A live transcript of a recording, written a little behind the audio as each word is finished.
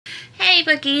Hey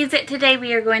Bookies! Today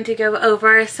we are going to go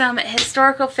over some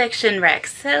historical fiction recs,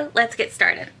 so let's get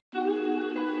started.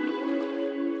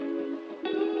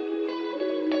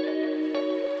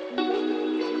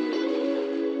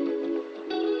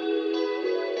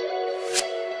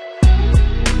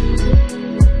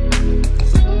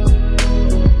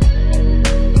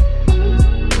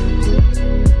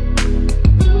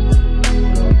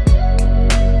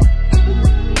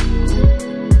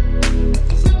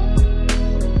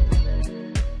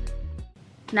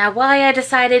 Now, why I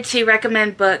decided to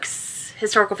recommend books,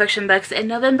 historical fiction books, in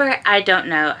November, I don't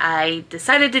know. I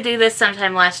decided to do this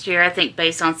sometime last year, I think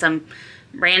based on some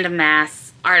random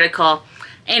ass article.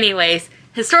 Anyways,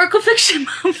 historical fiction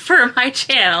for my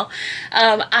channel.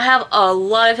 I have a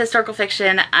lot of historical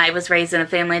fiction. I was raised in a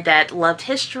family that loved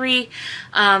history,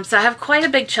 so I have quite a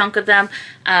big chunk of them,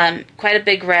 quite a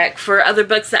big rec for other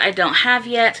books that I don't have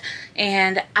yet.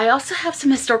 And I also have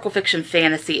some historical fiction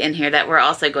fantasy in here that we're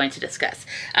also going to discuss.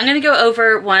 I'm going to go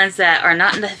over ones that are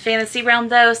not in the fantasy realm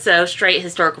though, so straight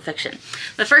historical fiction.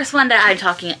 The first one that I'm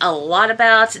talking a lot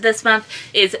about this month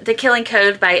is The Killing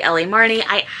Code by Ellie Marney.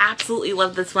 I absolutely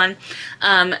love this one.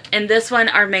 In this one,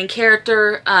 our main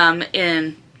character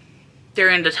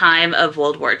during the time of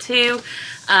World War II,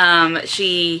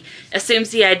 she assumes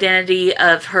the identity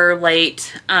of her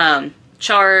late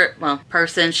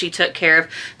person she took care of.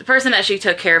 The person that she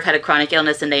took care of had a chronic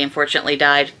illness and they unfortunately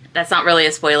died. That's not really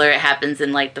a spoiler. It happens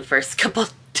in like the first couple,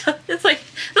 it's like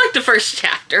the first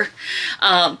chapter.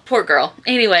 Poor girl.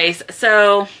 Anyways,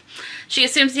 so she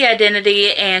assumes the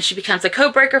identity and she becomes a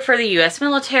code breaker for the US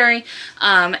military,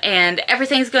 and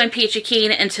everything's going peachy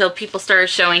keen until people start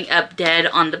showing up dead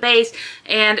on the base,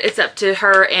 and it's up to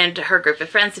her and her group of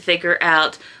friends to figure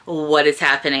out what is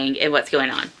happening and what's going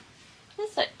on.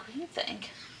 What's that green thing?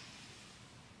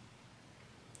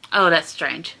 Oh, that's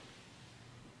strange.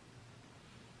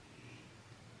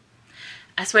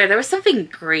 I swear there was something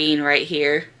green right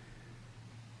here.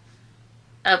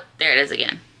 Oh, there it is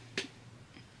again.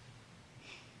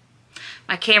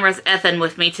 My camera's effing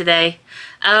with me today.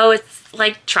 Oh, it's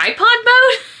like tripod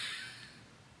mode?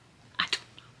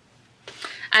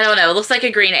 I don't know. It looks like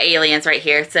a green aliens right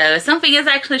here. So if something is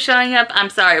actually showing up, I'm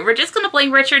sorry. We're just going to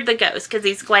blame Richard the Ghost because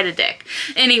he's quite a dick.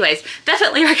 Anyways,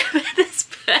 definitely recommend this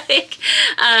book.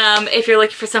 If you're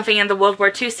looking for something in the World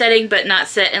War II setting, but not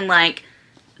set in like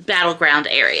battleground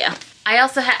area. I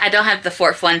also I don't have the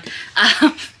fourth one.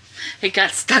 It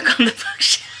got stuck on the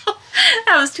bookshelf.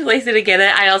 I was too lazy to get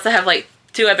it. I also have like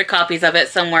 2 other copies of it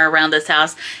somewhere around this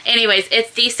house. Anyways,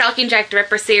 it's the Stalking Jack the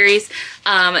Ripper series.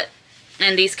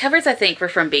 And these covers, I think, were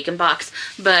from Beacon Box.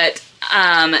 But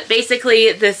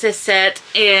basically, this is set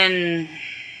in...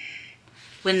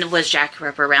 When was Jack the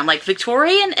Ripper around? Like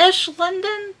Victorian-ish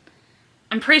London?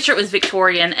 I'm pretty sure it was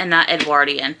Victorian and not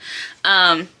Edwardian.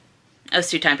 Those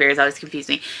 2 time periods always confuse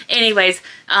me. Anyways,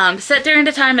 set during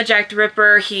the time of Jack the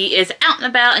Ripper. He is out and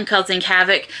about and causing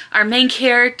havoc. Our main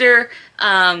character,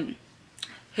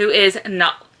 who is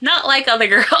not like other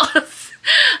girls,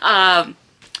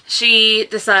 she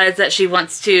decides that she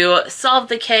wants to solve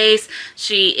the case.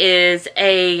 She is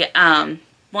a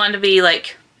wannabe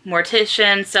like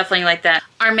mortician, something like that.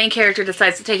 Our main character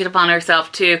decides to take it upon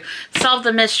herself to solve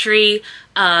the mystery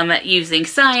using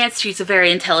science. She's a very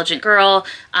intelligent girl.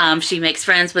 She makes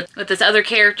friends with this other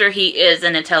character. He is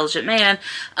an intelligent man.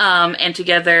 And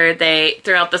together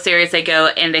throughout the series, they go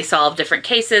and they solve different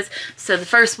cases. So the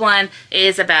first one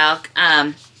is about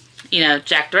you know,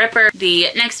 Jack the Ripper. The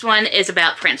next one is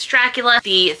about Prince Dracula.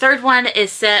 The third one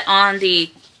is set on the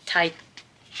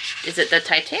is it the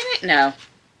Titanic? No,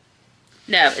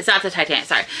 it's not the Titanic,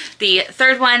 sorry. The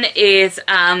third one is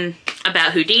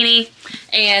about Houdini.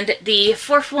 And the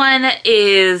fourth one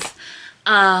is,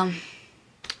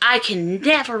 I can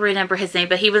never remember his name,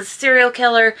 but he was a serial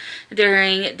killer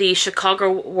during the Chicago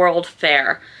World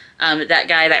Fair. That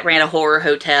guy that ran a horror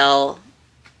hotel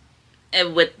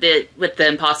with the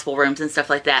impossible rooms and stuff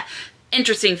like that.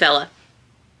 Interesting fella.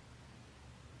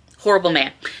 Horrible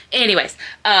man. Anyways,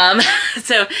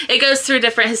 so it goes through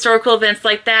different historical events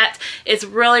like that. It's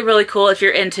really, really cool if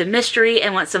you're into mystery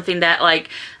and want something that like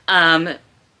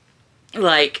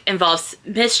involves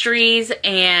mysteries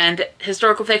and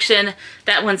historical fiction.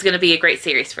 That one's going to be a great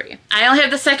series for you. I only have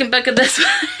the second book of this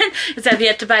one, because I've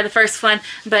yet to buy the first one,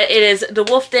 but it is The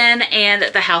Wolf Den and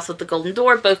The House with the Golden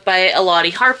Door, both by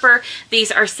Elodie Harper.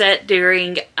 These are set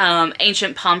during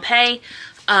ancient Pompeii,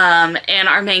 and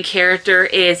our main character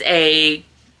is a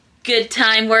good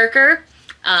time worker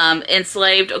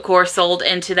enslaved, of course, sold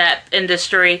into that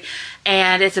industry.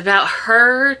 And it's about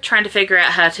her trying to figure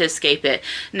out how to escape it.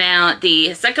 Now,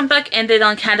 the second book ended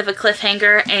on kind of a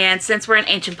cliffhanger, and since we're in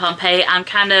ancient Pompeii, I'm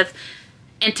kind of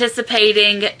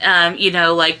anticipating, you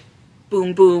know, like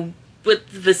boom boom with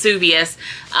Vesuvius.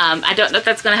 I don't know if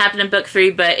that's going to happen in book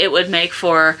 3, but it would make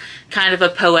for kind of a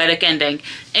poetic ending.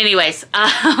 Anyways,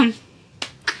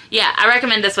 yeah, I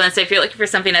recommend this one. So if you're looking for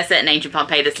something that's set in ancient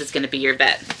Pompeii, this is going to be your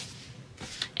bet.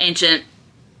 Ancient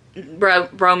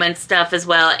Roman stuff as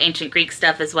well, ancient Greek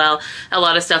stuff as well, a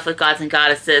lot of stuff with gods and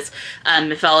goddesses,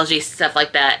 mythology, stuff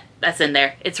like that, that's in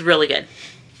there. It's really good.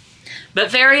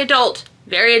 But very adult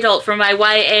for my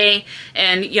YA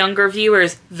and younger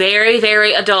viewers. Very,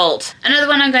 very adult. Another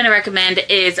one I'm going to recommend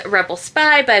is Rebel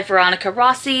Spy by Veronica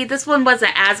Rossi. This one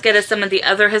wasn't as good as some of the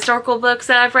other historical books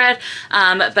that I've read,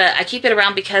 but I keep it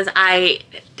around because I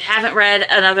haven't read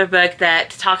another book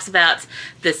that talks about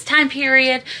this time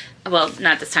period. Well,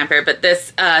 not this time period, but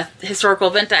this historical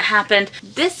event that happened.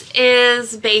 This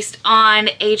is based on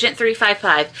Agent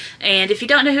 355. And if you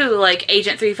don't know who, like,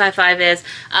 Agent 355 is,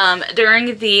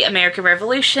 during the American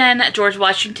Revolution, George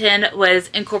Washington was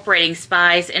incorporating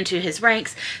spies into his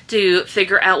ranks to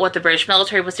figure out what the British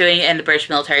military was doing and the British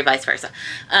military vice versa.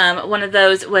 One of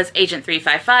those was Agent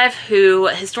 355, who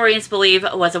historians believe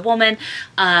was a woman.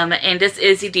 And this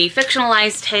is the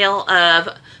fictionalized tale of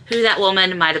who that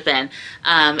woman might have been.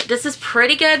 This is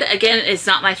pretty good. Again, it's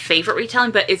not my favorite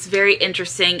retelling, but it's very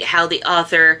interesting how the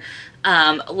author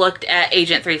looked at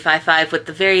Agent 355 with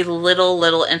the very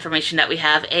little information that we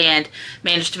have and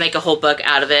managed to make a whole book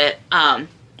out of it.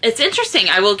 It's interesting.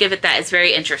 I will give it that. It's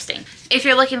very interesting. If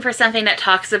you're looking for something that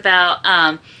talks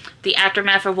about the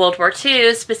aftermath of World War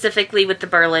II, specifically with the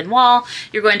Berlin Wall,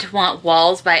 you're going to want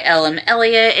Walls by L.M.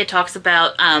 Elliot. It talks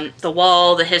about the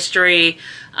wall, the history,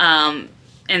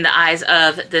 in the eyes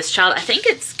of this child. I think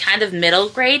it's kind of middle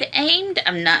grade aimed.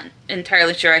 I'm not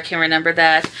entirely sure. I can't remember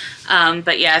that.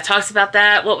 But yeah, it talks about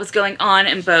that, what was going on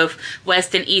in both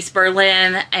West and East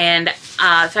Berlin. And if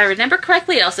I remember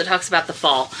correctly, it also talks about the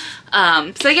fall.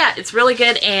 So yeah, it's really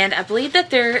good. And I believe that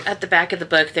there at the back of the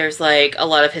book, there's like a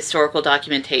lot of historical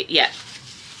documentation. Yeah,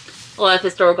 a lot of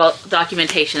historical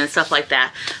documentation and stuff like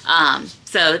that.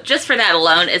 So just for that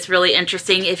alone, it's really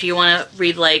interesting. If you want to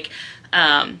read like,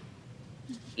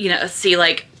 you know, see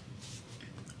like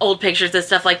old pictures and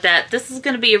stuff like that, this is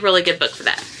going to be a really good book for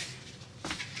that.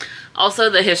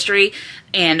 Also, the history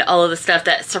and all of the stuff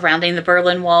that's surrounding the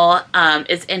Berlin Wall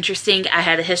is interesting. I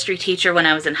had a history teacher when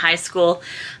I was in high school.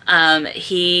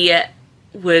 He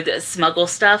would smuggle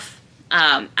stuff.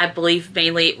 I believe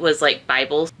mainly it was like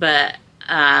Bibles, but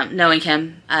knowing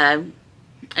him,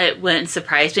 it wouldn't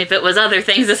surprise me if it was other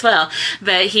things as well.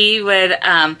 But he would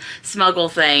smuggle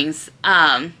things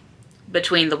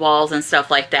between the walls and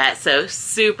stuff like that. So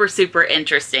super, super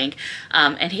interesting.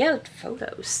 And he had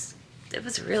photos. It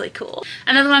was really cool.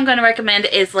 Another one I'm going to recommend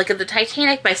is Look at the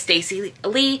Titanic by Stacey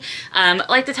Lee.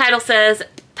 Like the title says,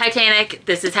 Titanic,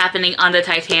 this is happening on the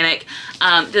Titanic.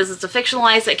 This is a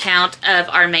fictionalized account of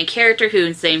our main character,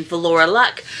 who's named Valora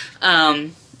Luck,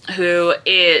 who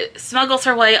smuggles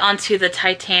her way onto the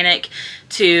Titanic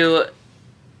to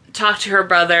talk to her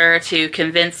brother, to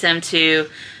convince him to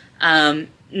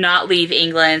not leave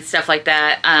England, stuff like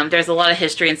that. There's a lot of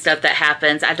history and stuff that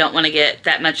happens. I don't want to get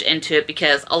that much into it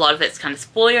because a lot of it's kind of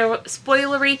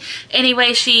spoilery.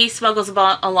 Anyway, she smuggles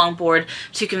along board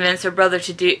to convince her brother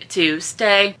to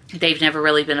stay. They've never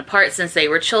really been apart since they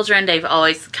were children. They've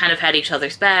always kind of had each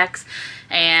other's backs.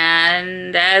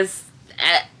 And as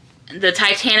the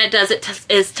Titanic does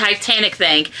its Titanic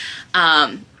thing,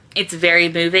 it's very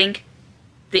moving.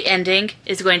 The ending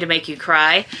is going to make you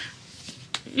cry.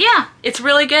 Yeah, it's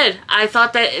really good. I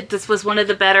thought that this was one of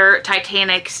the better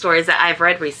Titanic stories that I've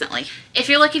read recently. If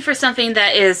you're looking for something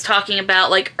that is talking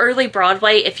about like early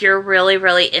Broadway, if you're really,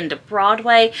 really into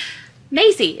Broadway,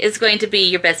 Mazie is going to be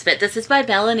your best bet. This is by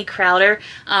Melanie Crowder,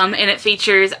 and it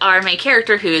features our main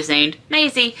character, who is named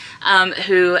Mazie,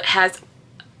 who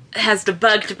has the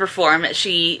bug to perform.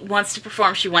 She wants to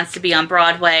perform. She wants to be on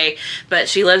Broadway, but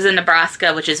she lives in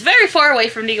Nebraska, which is very far away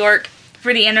from New York.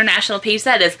 For the international peeps,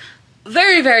 that is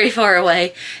very, very far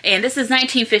away. And this is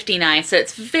 1959, so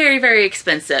it's very, very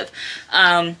expensive.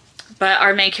 But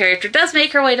our main character does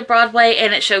make her way to Broadway,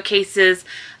 and it showcases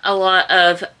a lot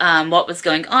of what was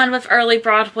going on with early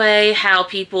Broadway, how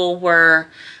people were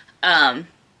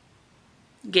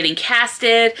getting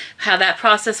casted, how that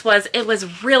process was. It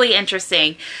was really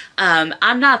interesting.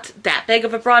 I'm not that big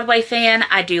of a Broadway fan.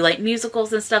 I do like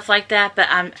musicals and stuff like that, but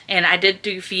and I did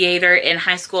do theater in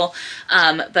high school,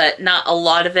 but not a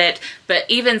lot of it. But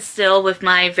even still, with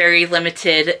my very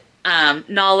limited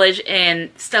knowledge and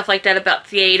stuff like that about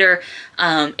theater,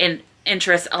 and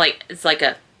interest, like, it's like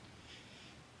a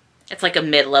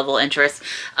mid-level interest.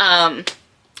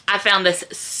 I found this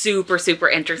super, super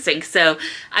interesting. So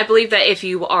I believe that if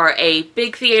you are a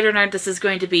big theater nerd, this is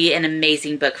going to be an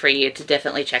amazing book for you to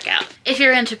definitely check out. If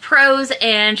you're into prose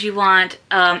and you want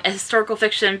a historical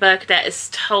fiction book that is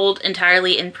told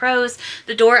entirely in prose,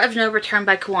 The Door of No Return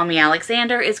by Kwame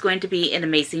Alexander is going to be an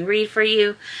amazing read for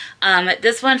you.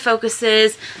 This one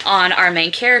focuses on our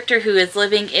main character who is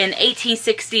living in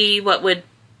 1860, what would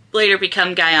later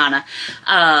become Guyana.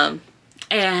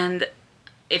 And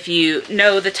if you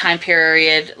know the time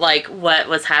period, like what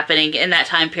was happening in that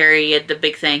time period, the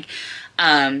big thing,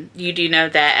 you do know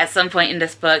that at some point in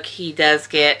this book, he does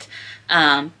get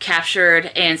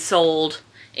captured and sold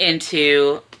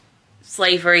into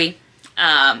slavery.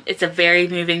 It's a very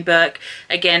moving book,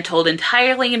 again, told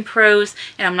entirely in prose,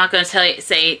 and I'm not going to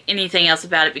say anything else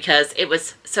about it because it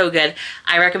was so good.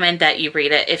 I recommend that you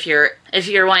read it if you're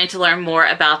wanting to learn more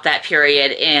about that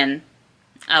period in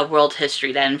world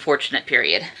history, that unfortunate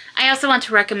period. I also want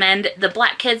to recommend The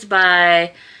Black Kids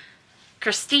by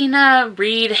Christina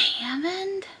Reed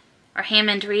Hammond, or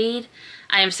Hammond Reed.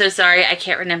 I am so sorry, I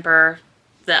can't remember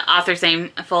the author's name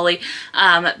fully,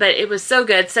 but it was so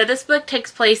good. So this book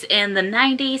takes place in the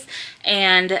 90s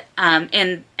and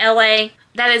in LA.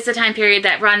 That is the time period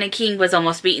that Rodney King was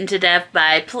almost beaten to death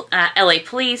by LA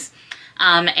police.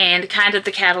 And kind of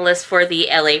the catalyst for the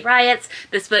LA riots.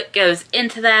 This book goes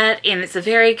into that, and it's a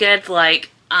very good, like,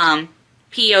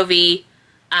 POV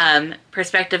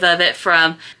perspective of it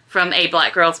from a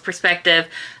black girl's perspective.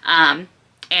 And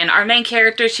our main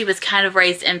character, she was kind of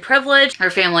raised in privilege. Her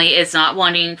family is not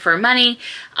wanting for money.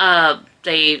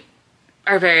 They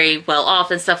are very well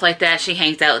off and stuff like that. She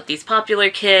hangs out with these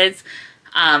popular kids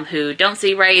who don't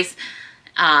see race.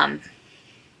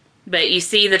 But you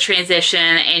see the transition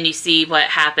and you see what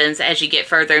happens as you get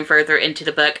further and further into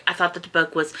the book. I thought that the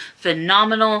book was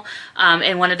phenomenal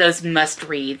and one of those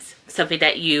must-reads, something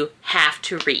that you have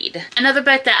to read. Another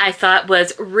book that I thought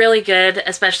was really good,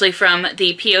 especially from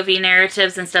the POV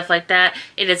narratives and stuff like that,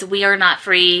 it is We Are Not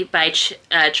Free by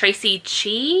Traci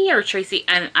Chee, or Tracy,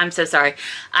 I'm so sorry.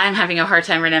 I'm having a hard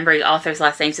time remembering authors'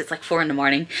 last names. It's like 4 in the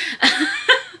morning.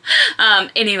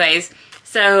 Anyways,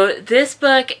 so this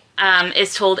book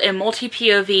is told in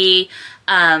multi-POV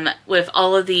with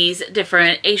all of these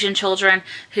different Asian children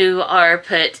who are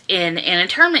put in an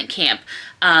internment camp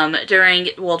during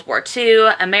World War II.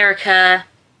 America,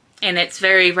 in its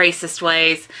very racist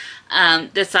ways,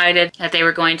 decided that they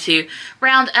were going to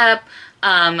round up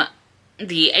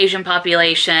the Asian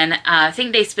population. I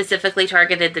think they specifically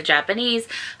targeted the Japanese,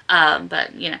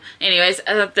 but, you know, anyways,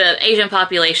 the Asian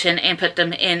population, and put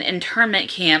them in internment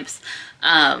camps.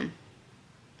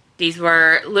 These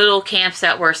were little camps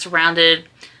that were surrounded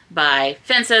by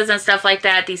fences and stuff like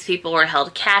that. These people were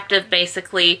held captive,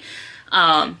 basically.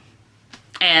 And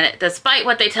despite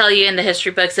what they tell you in the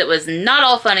history books, it was not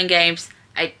all fun and games.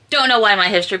 I don't know why my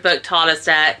history book taught us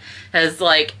that. Because,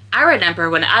 like, I remember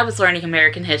when I was learning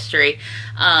American history,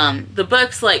 the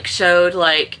books, like, showed,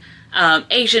 like,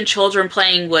 Asian children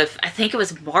playing with, I think it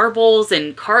was marbles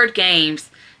and card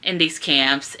games in these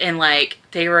camps, and, like,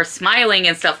 they were smiling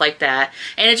and stuff like that,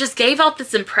 and it just gave out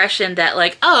this impression that,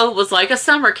 like, oh, it was like a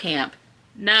summer camp.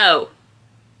 No.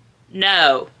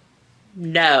 No.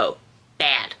 No.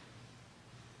 Bad.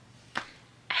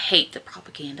 I hate the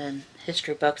propaganda in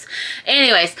history books.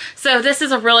 Anyways, so this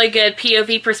is a really good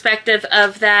POV perspective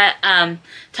of that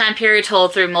time period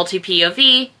told through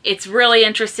multi-POV. It's really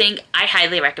interesting. I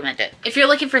highly recommend it. If you're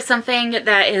looking for something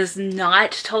that is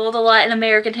not told a lot in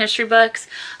American history books,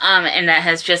 and that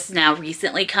has just now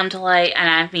recently come to light, and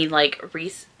I mean, like,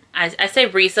 I say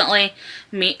recently,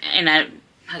 I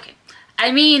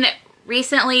mean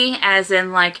recently as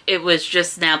in, like, it was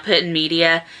just now put in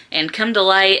media, and come to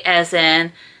light as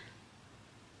in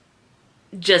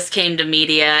just came to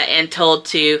media and told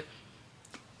to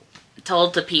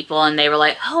people, and they were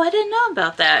like, oh, I didn't know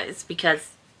about that. It's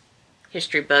because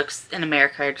history books in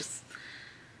America are just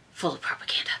full of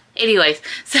propaganda. Anyways,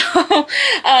 so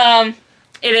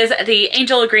it is The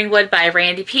Angel of Greenwood by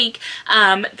Randi Peake.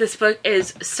 This book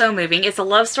is so moving. It's a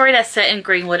love story that's set in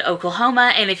Greenwood,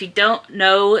 Oklahoma, and if you don't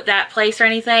know that place or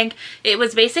anything, it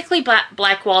was basically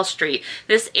Black Wall Street.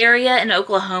 This area in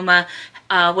Oklahoma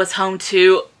was home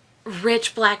to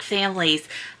rich black families,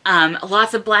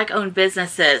 lots of black owned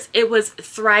businesses. It was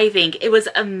thriving. It was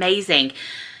amazing.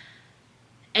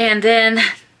 And then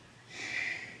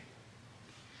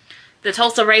the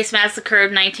Tulsa Race Massacre of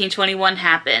 1921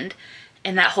 happened,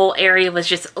 and that whole area was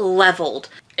just leveled.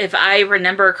 If I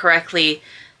remember correctly,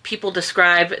 people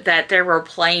describe that there were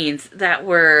planes that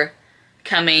were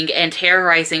coming and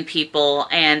terrorizing people,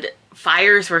 and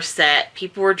fires were set,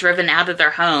 people were driven out of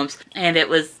their homes, and it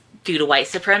was due to white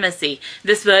supremacy.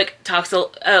 This book talks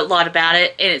a lot about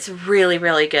it, and it's really,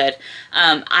 really good.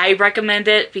 I recommend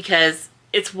it because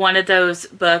it's one of those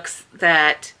books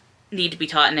that need to be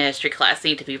taught in a history class,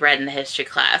 need to be read in a history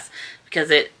class, because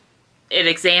it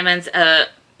examines a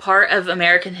part of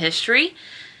American history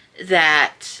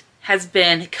that has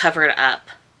been covered up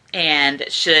and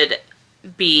should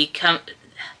come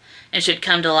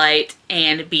to light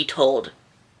and be told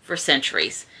for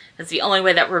centuries. That's the only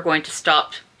way that we're going to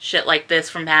stop shit like this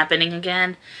from happening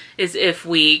again, is if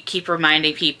we keep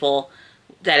reminding people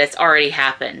that it's already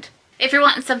happened. If you're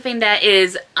wanting something that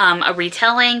is a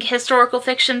retelling historical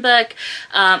fiction book,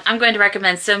 I'm going to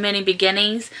recommend So Many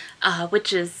Beginnings,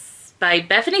 which is by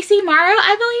Bethany C. Morrow,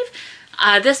 I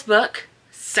believe. This book,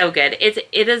 so good.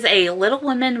 It is a Little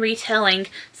Women retelling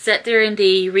set during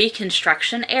the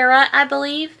Reconstruction era, I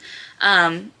believe,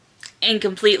 and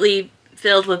completely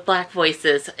filled with Black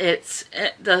voices. It's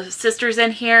the sisters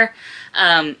in here,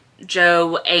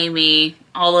 Jo, Amy,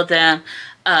 all of them.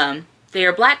 They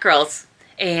are Black girls,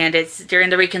 and it's during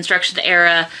the Reconstruction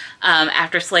era,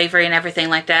 after slavery and everything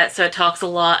like that. So it talks a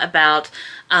lot about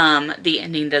the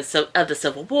ending of the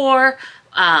Civil War,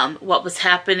 what was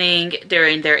happening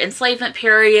during their enslavement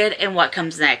period, and what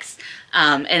comes next.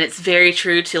 And it's very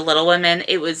true to Little Women.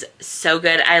 It was so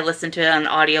good. I listened to it on an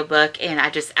audiobook, and I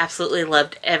just absolutely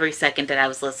loved every second that I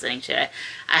was listening to it.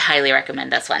 I highly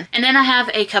recommend this one. And then I have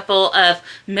a couple of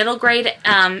middle grade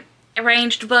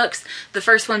arranged books. The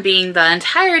first one being the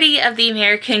entirety of the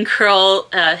American Girl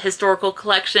historical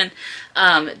collection.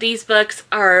 These books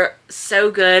are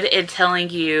so good in telling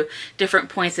you different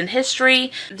points in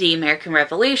history, the American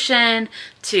Revolution,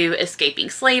 to escaping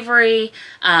slavery,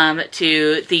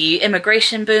 to the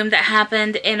immigration boom that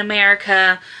happened in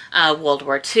America, World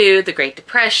War II, the Great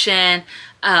Depression,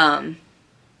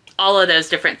 all of those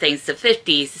different things, the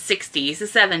 50s, the 60s, the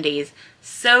 70s.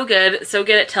 So good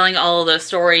at telling all of those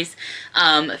stories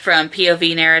from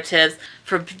POV narratives,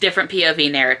 from different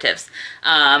POV narratives.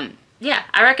 Yeah,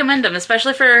 I recommend them,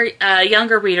 especially for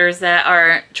younger readers that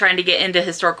are trying to get into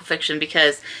historical fiction,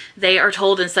 because they are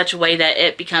told in such a way that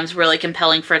it becomes really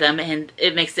compelling for them, and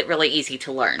it makes it really easy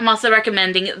to learn. I'm also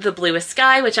recommending The Bluest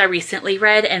Sky, which I recently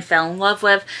read and fell in love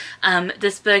with.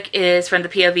 This book is from the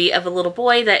POV of a little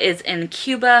boy that is in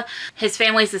Cuba. His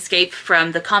family's escape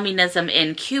from the communism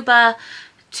in Cuba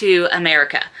to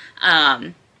America.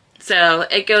 So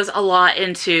it goes a lot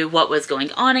into what was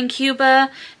going on in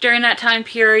Cuba during that time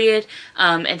period,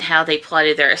 and how they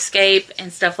plotted their escape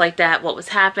and stuff like that, what was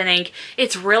happening.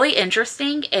 It's really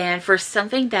interesting, and for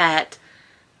something that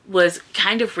was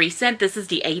kind of recent, this is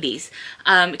the 80s,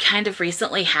 kind of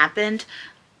recently happened,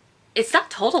 it's not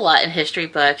told a lot in history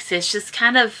books. It's just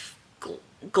kind of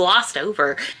glossed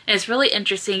over. And it's really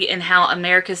interesting in how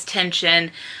America's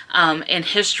tension in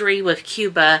history with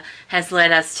Cuba has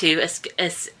led us to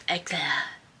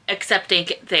accepting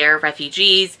their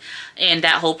refugees and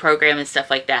that whole program and stuff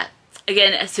like that.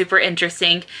 Again, super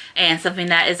interesting, and something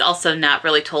that is also not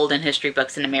really told in history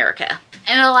books in America.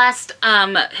 And the last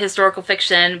historical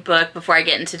fiction book before I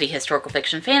get into the historical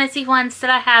fiction fantasy ones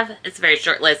that I have, it's a very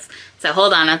short list, so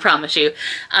hold on, I promise you.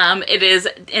 It is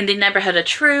In the Neighborhood of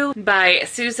True by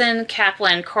Susan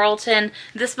Kaplan Carlton.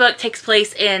 This book takes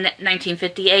place in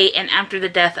 1958, and after the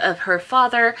death of her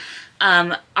father,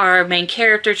 our main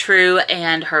character, True,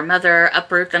 and her mother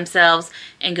uproot themselves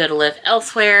and go to live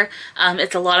elsewhere.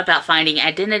 It's a lot about finding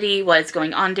identity, what is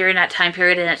going on during that time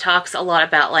period, and it talks a lot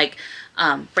about like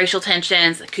racial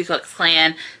tensions, the Ku Klux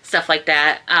Klan, stuff like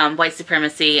that, white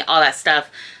supremacy, all that stuff.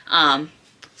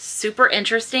 Super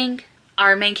interesting.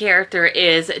 Our main character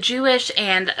is Jewish,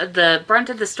 and the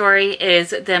brunt of the story is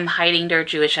them hiding their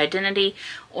Jewish identity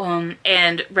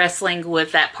and wrestling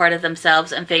with that part of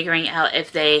themselves and figuring out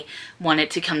if they want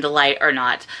it to come to light or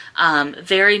not.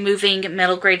 Very moving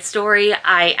middle grade story.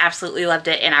 I absolutely loved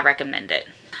it, and I recommend it.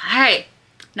 Alright,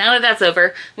 now that that's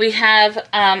over, we have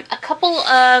a couple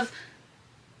of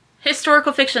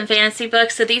historical fiction fantasy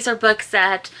books. So these are books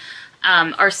that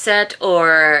are set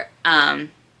or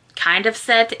kind of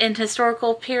set in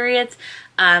historical periods,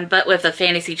 but with a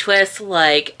fantasy twist,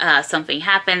 like something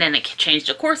happened and it changed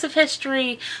the course of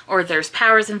history, or there's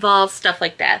powers involved, stuff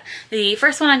like that. The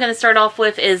first one I'm going to start off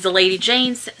with is the Lady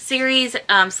Jane's series,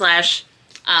 slash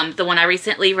the one I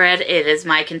recently read. It is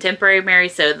my contemporary Mary,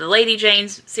 so the Lady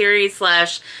Jane's series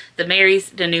slash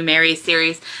the New Mary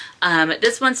series.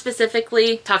 This one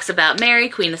specifically talks about Mary,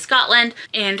 Queen of Scotland,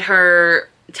 and her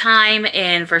time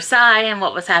in Versailles and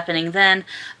what was happening then.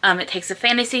 It takes a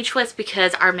fantasy twist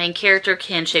because our main character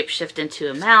can shapeshift into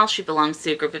a mouse. She belongs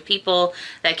to a group of people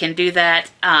that can do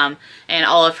that, and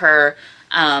all of her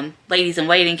ladies in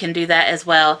waiting can do that as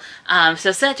well.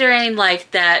 So set during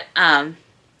like that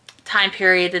time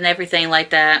period and everything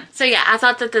like that. So yeah, I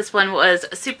thought that this one was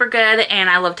super good, and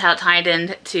I loved how it tied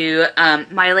into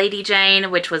My Lady Jane,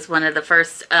 which was one of the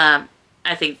first,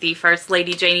 I think the first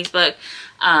Lady Janie's book.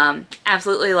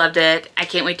 Absolutely loved it. I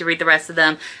can't wait to read the rest of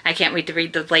them. I can't wait to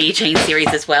read the Lady Jane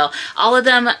series as well. All of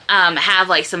them have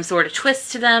like some sort of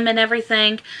twist to them and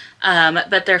everything,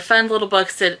 but they're fun little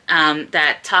books that,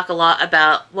 that talk a lot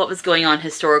about what was going on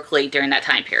historically during that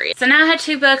time period. So now I have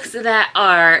two books that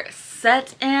are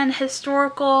set in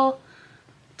historical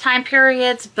time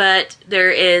periods, but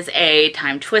there is a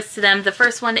time twist to them. The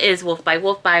first one is Wolf by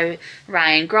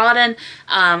Ryan Graudin.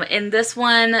 In this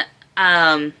one,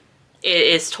 it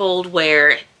is told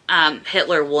where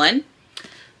Hitler won.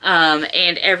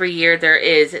 And every year there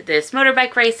is this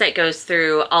motorbike race that goes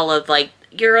through all of like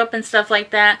Europe and stuff like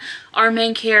that. Our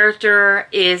main character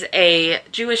is a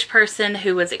Jewish person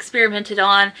who was experimented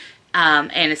on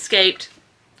and escaped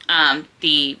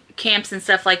the camps and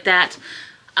stuff like that.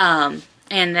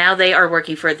 And now they are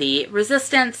working for the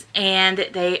resistance, and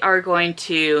they are going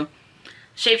to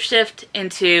shapeshift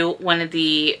into one of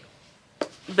the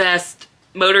best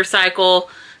motorcycle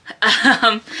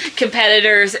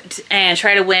competitors and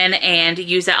try to win and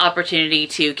use that opportunity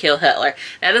to kill Hitler.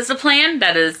 That is the plan.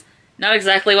 That is not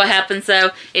exactly what happens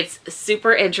though. It's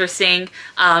super interesting.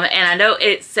 And I know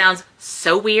it sounds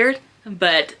so weird,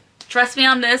 but trust me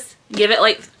on this. Give it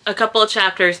like a couple of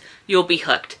chapters. You'll be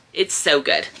hooked. It's so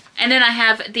good. And then I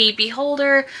have The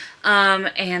Beholder,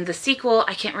 and the sequel.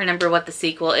 I can't remember what the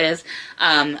sequel is.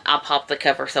 I'll pop the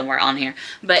cover somewhere on here.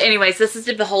 But anyways, this is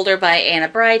The Beholder by Anna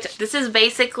Bright. This is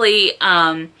basically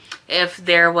if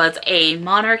there was a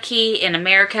monarchy in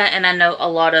America, and I know a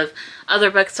lot of other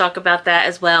books talk about that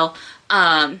as well.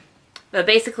 But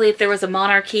basically, if there was a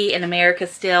monarchy in America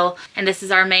still, and this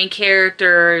is our main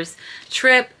character's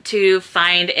trip to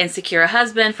find and secure a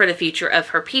husband for the future of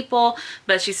her people,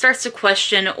 but she starts to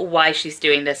question why she's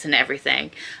doing this and everything.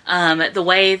 The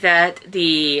way that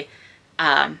the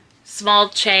small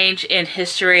change in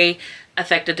history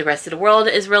affected the rest of the world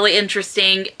is really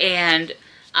interesting, and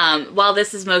while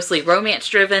this is mostly romance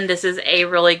driven, this is a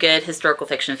really good historical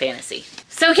fiction fantasy.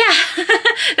 So yeah,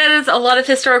 that is a lot of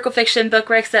historical fiction book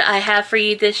recs that I have for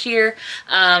you this year.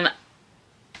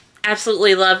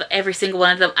 Absolutely love every single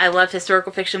one of them. I love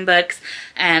historical fiction books,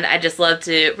 and I just love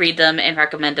to read them and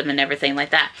recommend them and everything like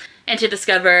that. And to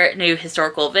discover new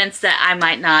historical events that I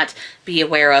might not be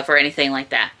aware of or anything like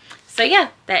that. So yeah,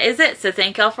 that is it. So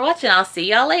thank y'all for watching. I'll see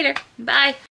y'all later.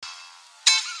 Bye.